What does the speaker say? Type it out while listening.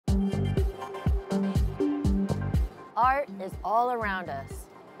Art is all around us.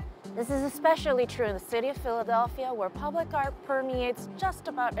 This is especially true in the city of Philadelphia, where public art permeates just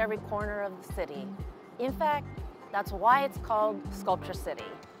about every corner of the city. In fact, that's why it's called Sculpture City.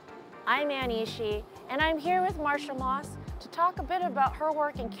 I'm Anne Ishii, and I'm here with Marcia Moss to talk a bit about her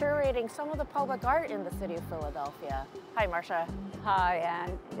work in curating some of the public art in the city of Philadelphia. Hi, Marcia. Hi,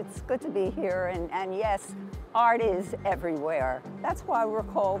 Anne. It's good to be here, and yes, art is everywhere. That's why we're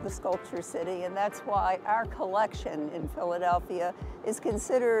called the Sculpture City, and that's why our collection in Philadelphia is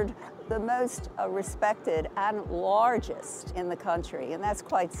considered the most respected and largest in the country, and that's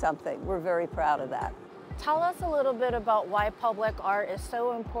quite something. We're very proud of that. Tell us a little bit about why public art is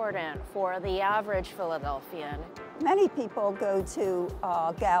so important for the average Philadelphian. Many people go to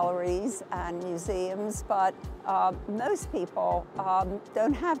galleries and museums, but most people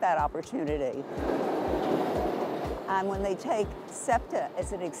don't have that opportunity. And when they take SEPTA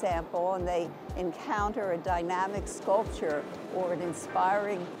as an example and they encounter a dynamic sculpture or an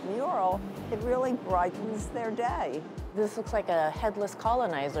inspiring mural, it really brightens their day. This looks like a headless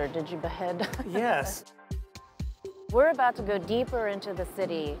colonizer. Did you behead? Yes. We're about to go deeper into the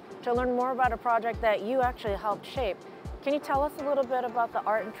city to learn more about a project that you actually helped shape. Can you tell us a little bit about the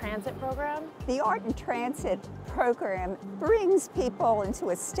Art in Transit program? The Art in Transit program brings people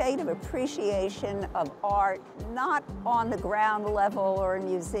into a state of appreciation of art, not on the ground level or in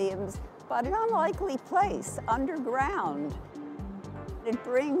museums, but an unlikely place, underground. It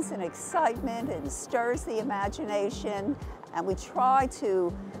brings an excitement and stirs the imagination, and we try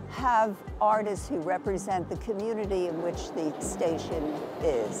to have artists who represent the community in which the station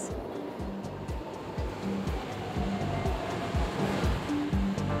is.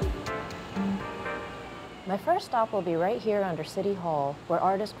 My first stop will be right here under City Hall, where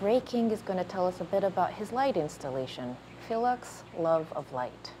artist Ray King is going to tell us a bit about his light installation, Philux Love of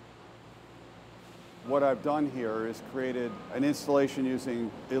Light. What I've done here is created an installation using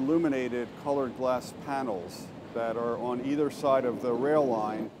illuminated colored glass panels that are on either side of the rail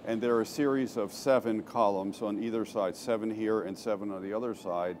line, and there are a series of 7 columns on either side, 7 here and 7 on the other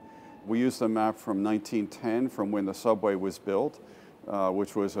side. We used a map from 1910, from when the subway was built,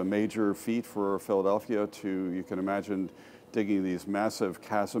 which was a major feat for Philadelphia you can imagine digging these massive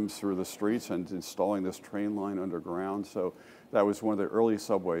chasms through the streets and installing this train line underground. So that was one of the early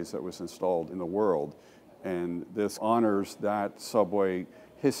subways that was installed in the world. And this honors that subway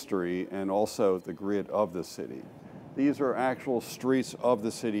history and also the grid of the city. These are actual streets of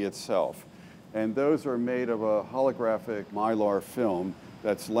the city itself. And those are made of a holographic mylar film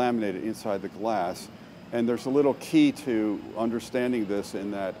that's laminated inside the glass. And there's a little key to understanding this in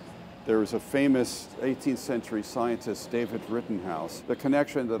that there was a famous 18th century scientist, David Rittenhouse. The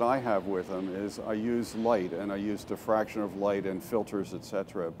connection that I have with him is I use light, and I use diffraction of light and filters,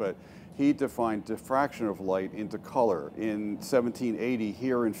 etc. But he defined diffraction of light into color in 1780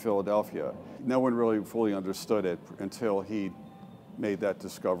 here in Philadelphia. No one really fully understood it until he made that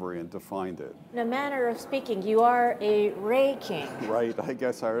discovery and defined it. In a manner of speaking, you are a Ray King. Right, I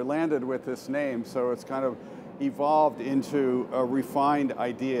guess I landed with this name, so it's kind of evolved into a refined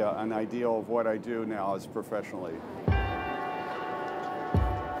idea, an ideal of what I do now as professionally.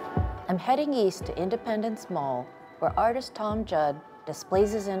 I'm heading east to Independence Mall, where artist Tom Judd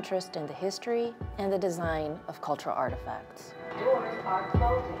displays his interest in the history and the design of cultural artifacts. Doors are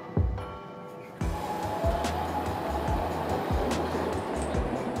closing.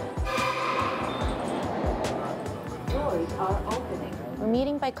 Doors are opening. We're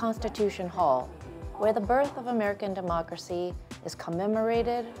meeting by Constitution Hall, where the birth of American democracy is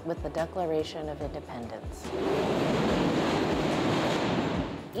commemorated with the Declaration of Independence.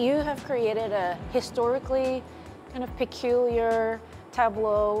 You have created a historically kind of peculiar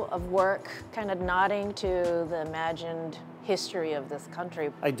tableau of work, kind of nodding to the imagined history of this country.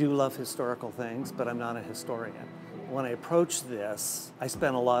 I do love historical things, but I'm not a historian. When I approached this, I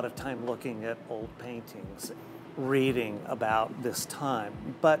spent a lot of time looking at old paintings, reading about this time,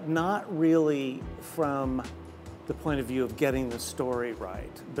 but not really from the point of view of getting the story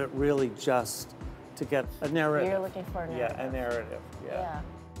right, but really just to get a narrative. You're looking for a narrative. Yeah, a narrative, yeah.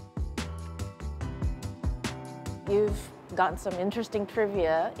 You've gotten some interesting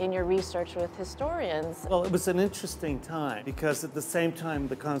trivia in your research with historians. Well, it was an interesting time because at the same time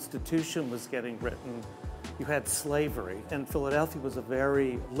the Constitution was getting written, you had slavery, and Philadelphia was a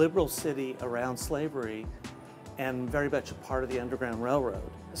very liberal city around slavery and very much a part of the Underground Railroad.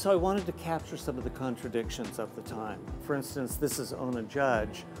 So I wanted to capture some of the contradictions of the time. For instance, this is Ona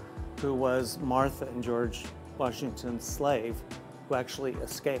Judge, who was Martha and George Washington's slave, who actually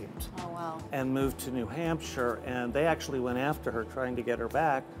escaped and moved to New Hampshire, and they actually went after her trying to get her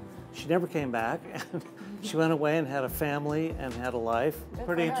back. She never came back, and She went away and had a family and had a life. Good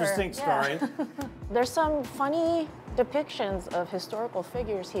Pretty for her. interesting story. Yeah. There's some funny depictions of historical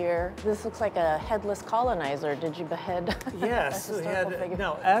figures here. This looks like a headless colonizer. Did you behead Yes, a we historical had, figure?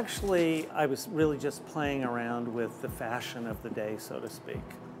 no, actually, I was really just playing around with the fashion of the day, so to speak.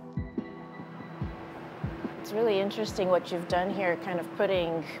 It's really interesting what you've done here, kind of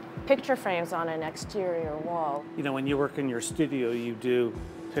putting picture frames on an exterior wall. You know, when you work in your studio, you do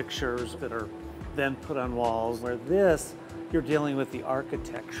pictures that are then put on walls, where this, you're dealing with the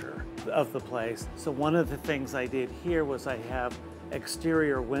architecture of the place. So one of the things I did here was I have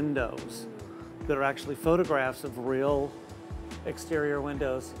exterior windows that are actually photographs of real exterior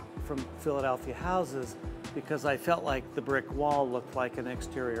windows from Philadelphia houses, because I felt like the brick wall looked like an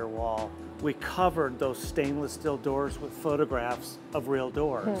exterior wall. We covered those stainless steel doors with photographs of real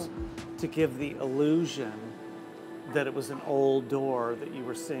doors to give the illusion that it was an old door that you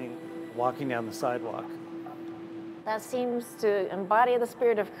were seeing walking down the sidewalk. That seems to embody the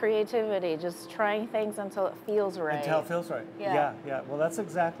spirit of creativity, just trying things until it feels right. Until it feels right. Yeah. Yeah. Well, that's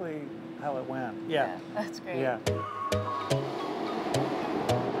exactly how it went. Yeah. That's great. Yeah.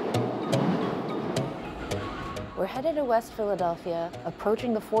 We're headed to West Philadelphia,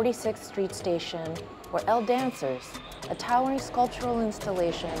 approaching the 46th Street station, where El Dancers, a towering sculptural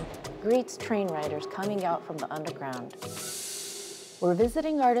installation, greets train riders coming out from the underground. We're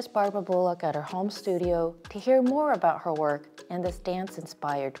visiting artist Barbara Bullock at her home studio to hear more about her work and this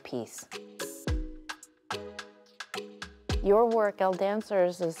dance-inspired piece. Your work, El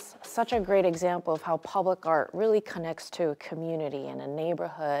Dancers, is such a great example of how public art really connects to a community and a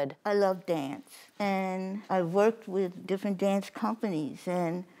neighborhood. I love dance, and I've worked with different dance companies,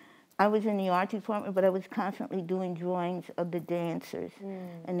 and I was in the art department, but I was constantly doing drawings of the dancers.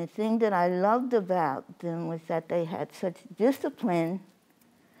 And the thing that I loved about them was that they had such discipline,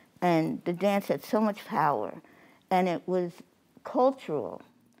 and the dance had so much power, and it was cultural.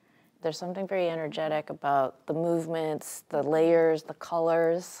 There's something very energetic about the movements, the layers, the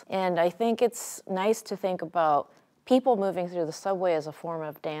colors. And I think it's nice to think about people moving through the subway as a form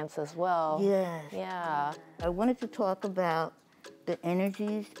of dance as well. Yes. Yeah. I wanted to talk about the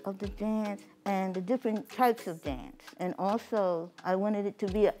energies of the dance and the different types of dance. And also, I wanted it to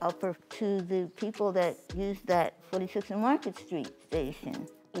be an upper to the people that use that 46th and Market Street station.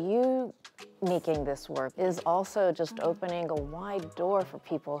 You making this work is also just opening a wide door for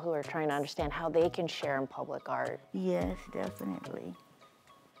people who are trying to understand how they can share in public art. Yes, definitely.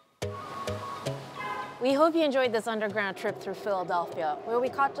 We hope you enjoyed this underground trip through Philadelphia, where we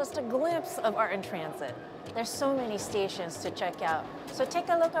caught just a glimpse of art in transit. There's so many stations to check out, so take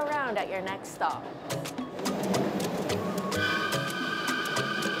a look around at your next stop.